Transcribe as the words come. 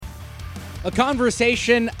A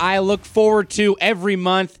conversation I look forward to every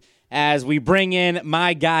month as we bring in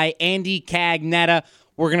my guy, Andy Cagnetta.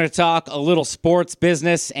 We're going to talk a little sports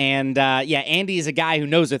business. And Andy is a guy who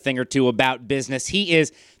knows a thing or two about business. He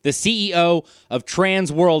is the CEO of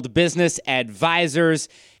Transworld Business Advisors,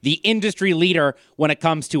 the industry leader when it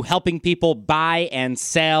comes to helping people buy and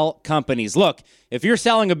sell companies. Look, if you're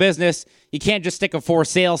selling a business, you can't just stick a for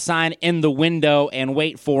sale sign in the window and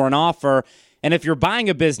wait for an offer. And if you're buying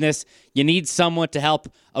a business, you need someone to help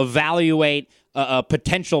evaluate a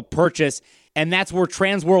potential purchase. And that's where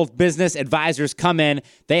Transworld Business Advisors come in.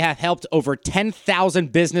 They have helped over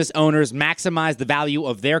 10,000 business owners maximize the value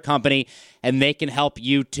of their company, and they can help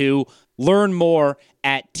you too. Learn more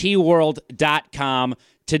at tworld.com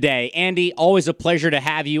today. Andy, always a pleasure to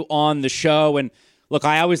have you on the show. And look,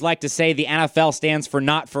 I always like to say the NFL stands for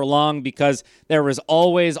not for long because there is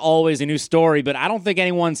always a new story, but I don't think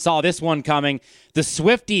anyone saw this one coming. The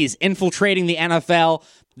Swifties infiltrating the NFL,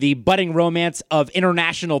 the budding romance of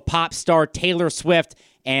international pop star Taylor Swift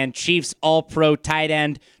and Chiefs All-Pro tight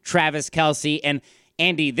end Travis Kelce. And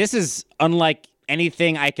Andy, this is unlike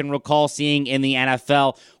anything I can recall seeing in the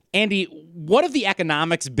NFL. Andy, what have the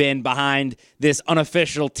economics been behind this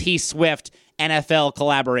unofficial T-Swift NFL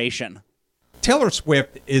collaboration? Taylor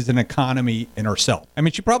Swift is an economy in herself. I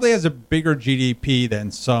mean, she probably has a bigger GDP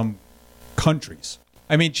than some countries.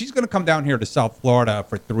 I mean, she's going to come down here to South Florida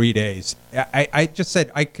for 3 days. I just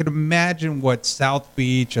said I could imagine what South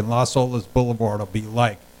Beach and Las Olas Boulevard will be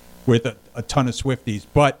like with a ton of Swifties.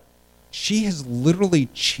 But she has literally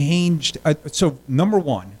changed. So, number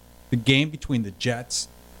one, the game between the Jets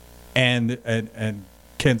and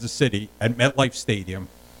Kansas City at MetLife Stadium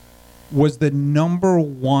was the number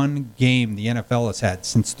one game the NFL has had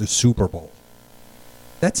since the Super Bowl.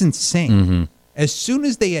 That's insane. Mm-hmm. As soon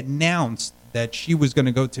as they announced that she was going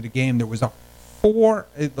to go to the game, there was a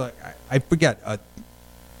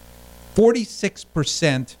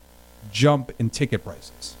 46% jump in ticket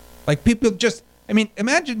prices. Like, people just, I mean,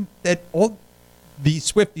 imagine that all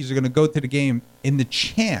these Swifties are going to go to the game in the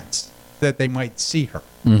chance that they might see her.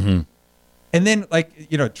 Mm-hmm. And then,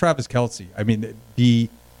 Travis Kelce, I mean,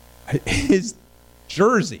 his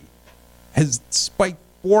jersey has spiked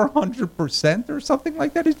 400% or something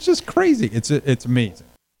like that. It's just crazy. It's amazing.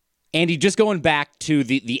 Andy, just going back to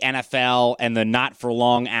the NFL and the not for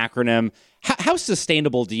long acronym, how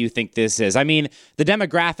sustainable do you think this is? I mean, the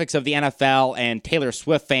demographics of the NFL and Taylor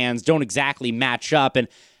Swift fans don't exactly match up, and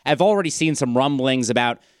I've already seen some rumblings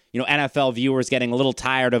about NFL viewers getting a little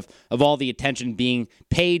tired of all the attention being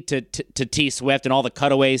paid to T Swift and all the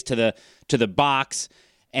cutaways to the box.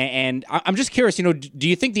 And I'm just curious, do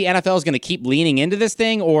you think the NFL is going to keep leaning into this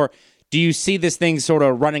thing, or do you see this thing sort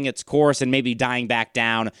of running its course and maybe dying back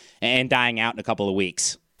down and dying out in a couple of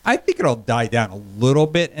weeks? I think it'll die down a little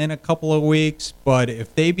bit in a couple of weeks, but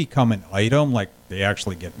if they become an item, like they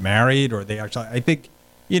actually get married or I think,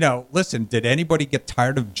 listen, did anybody get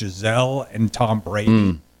tired of Giselle and Tom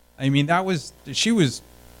Brady? I mean, she was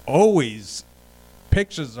always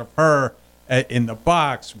pictures of her in the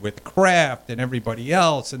box with Kraft and everybody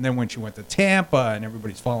else. And then when she went to Tampa and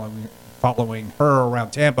everybody's following her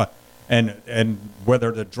around Tampa, and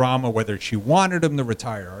whether she wanted him to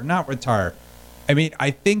retire or not retire. I mean,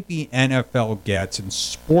 I think the NFL gets and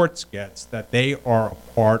sports gets that they are a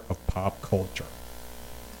part of pop culture.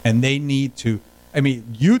 And they need to, I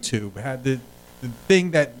mean, YouTube had the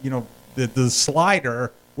thing that, the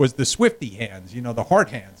slider was the Swiftie hands, the heart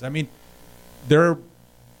hands. I mean, they're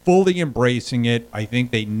fully embracing it. I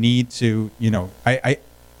think they need to, I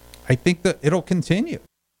think that it'll continue.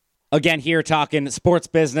 Again, here talking sports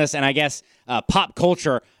business and I guess pop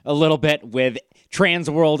culture a little bit with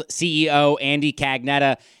Transworld CEO Andy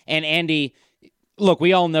Cagnetta. And Andy, look,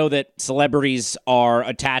 we all know that celebrities are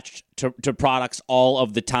attached to products all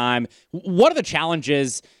of the time. What are the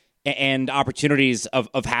challenges and opportunities of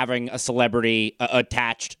having a celebrity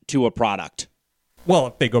attached to a product? Well,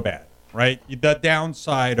 if they go bad, right? The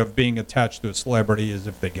downside of being attached to a celebrity is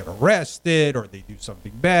if they get arrested or they do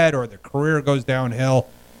something bad or their career goes downhill.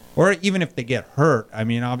 Or even if they get hurt, I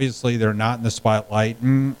mean, obviously they're not in the spotlight.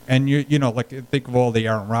 And think of all the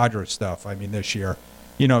Aaron Rodgers stuff. I mean, this year,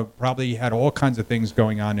 probably had all kinds of things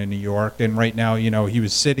going on in New York. And right now, he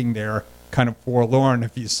was sitting there kind of forlorn.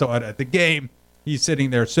 If you saw it at the game, he's sitting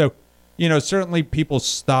there. So, certainly people's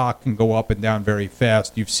stock can go up and down very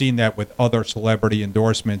fast. You've seen that with other celebrity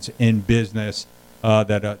endorsements in business I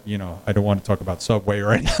don't want to talk about Subway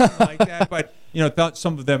or anything like that. But,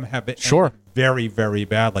 some of them have been very, very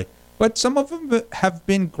badly. But some of them have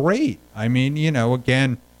been great. I mean,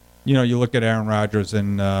 again, you look at Aaron Rodgers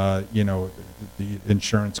and, the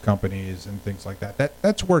insurance companies and things like that.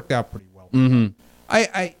 That's worked out pretty well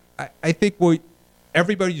I think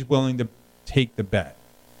everybody's willing to take the bet,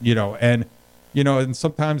 and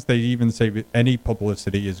sometimes they even say any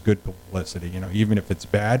publicity is good publicity, even if it's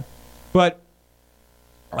bad. But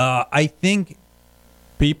I think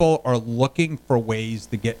people are looking for ways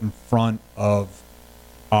to get in front of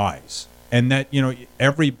eyes, and that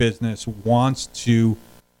every business wants to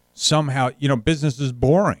somehow. Business is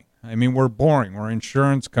boring. I mean, we're boring. We're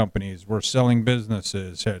insurance companies. We're selling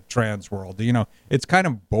businesses at Transworld. It's kind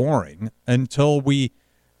of boring until we,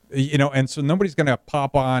 and so nobody's going to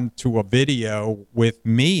pop on to a video with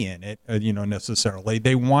me in it, necessarily.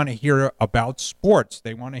 They want to hear about sports.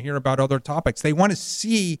 They want to hear about other topics. They want to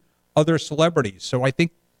see other celebrities. So I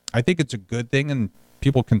think it's a good thing, and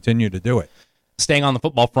people continue to do it. Staying on the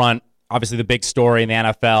football front, obviously the big story in the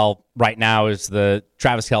NFL right now is the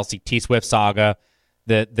Travis Kelce, T. Swift saga.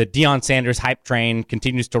 The Deion Sanders hype train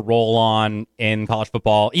continues to roll on in college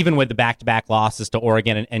football, even with the back-to-back losses to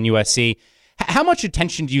Oregon and USC. How much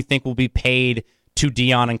attention do you think will be paid to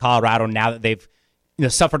Deion in Colorado now that they've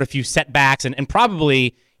suffered a few setbacks and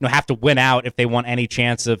probably have to win out if they want any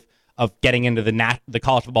chance of getting into the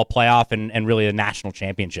college football playoff and really the national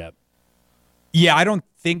championship? Yeah, I don't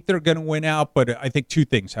think they're going to win out, but I think two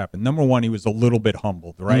things happened. Number one, he was a little bit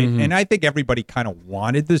humbled, right? Mm-hmm. And I think everybody kind of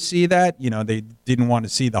wanted to see that. They didn't want to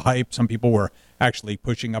see the hype. Some people were actually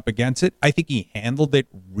pushing up against it. I think he handled it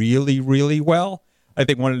really, really well. I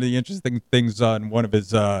think one of the interesting things on one of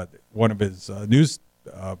his news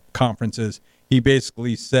conferences, he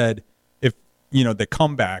basically said, if the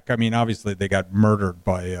comeback. I mean, obviously they got murdered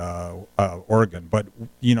by Oregon, but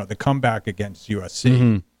the comeback against USC.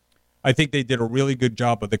 Mm-hmm. I think they did a really good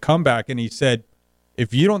job of the comeback. And he said,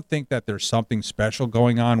 if you don't think that there's something special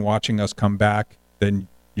going on watching us come back, then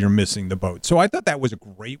you're missing the boat. So I thought that was a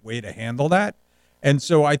great way to handle that. And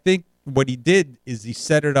so I think what he did is he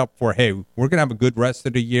set it up for, hey, we're going to have a good rest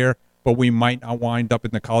of the year, but we might not wind up in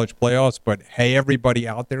the college playoffs. But, hey, everybody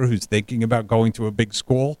out there who's thinking about going to a big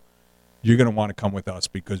school, you're going to want to come with us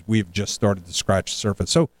because we've just started to scratch the surface.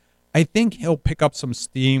 So I think he'll pick up some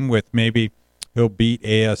steam with maybe he'll beat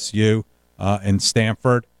ASU and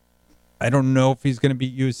Stanford. I don't know if he's going to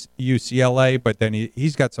beat UCLA, but then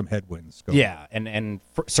he's got some headwinds going. Yeah, and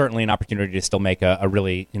certainly an opportunity to still make a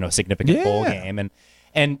really significant bowl game.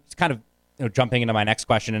 And kind of jumping into my next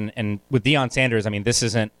question, and with Deion Sanders, I mean, this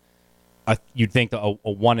isn't you'd think a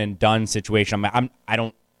one and done situation.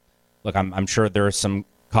 I'm sure there are some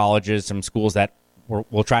colleges, some schools that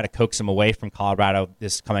will try to coax him away from Colorado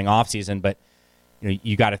this coming off season, but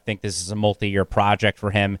you got to think this is a multi-year project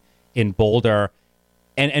for him in Boulder.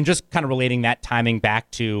 And just kind of relating that timing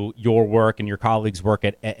back to your work and your colleagues' work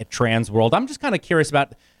at Transworld, I'm just kind of curious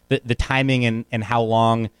about the timing and how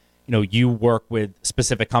long you work with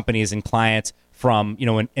specific companies and clients from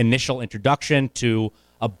an initial introduction to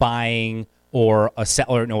a buying or a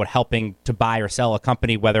seller, helping to buy or sell a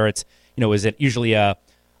company. Whether it's is it usually a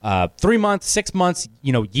 3 months, 6 months,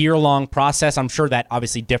 year-long process? I'm sure that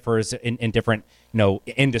obviously differs in different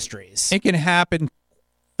industries. It can happen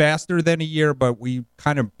faster than a year, but we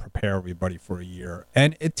kind of prepare everybody for a year,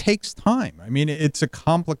 and it takes time. I mean, it's a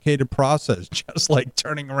complicated process, just like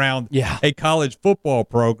turning around a college football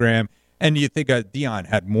program. And you think Deion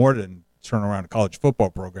had more than turn around a college football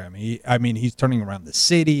program. He's turning around the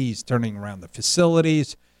city, he's turning around the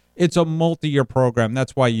facilities. It's a multi-year program.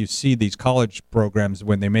 That's why you see these college programs,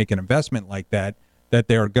 when they make an investment like that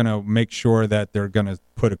they're going to make sure that they're going to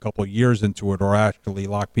put a couple of years into it or actually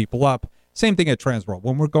lock people up. Same thing at Transworld.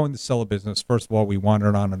 When we're going to sell a business, first of all, we want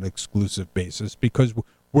it on an exclusive basis because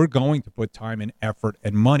we're going to put time and effort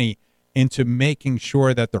and money into making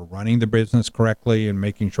sure that they're running the business correctly and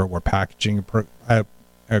making sure we're packaging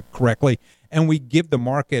correctly. And we give the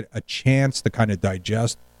market a chance to kind of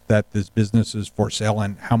digest that this business is for sale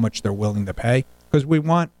and how much they're willing to pay, because we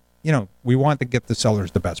want to get the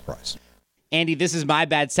sellers the best price. Andy, this is my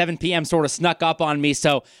bad. 7 p.m. sort of snuck up on me,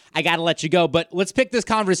 so I got to let you go. But let's pick this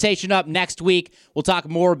conversation up next week. We'll talk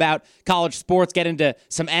more about college sports, get into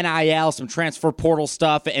some NIL, some transfer portal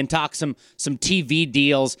stuff, and talk some TV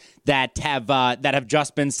deals that have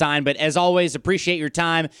just been signed. But as always, appreciate your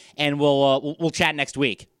time, and we'll chat next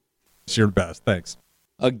week. It's your best. Thanks.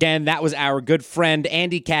 Again, that was our good friend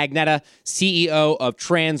Andy Cagnetta, CEO of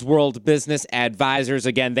Transworld Business Advisors.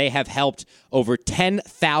 Again, they have helped over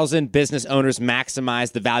 10,000 business owners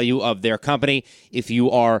maximize the value of their company. If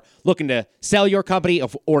you are looking to sell your company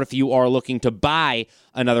or if you are looking to buy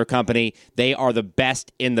another company, they are the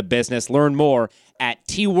best in the business. Learn more at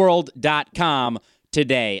tworld.com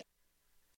today.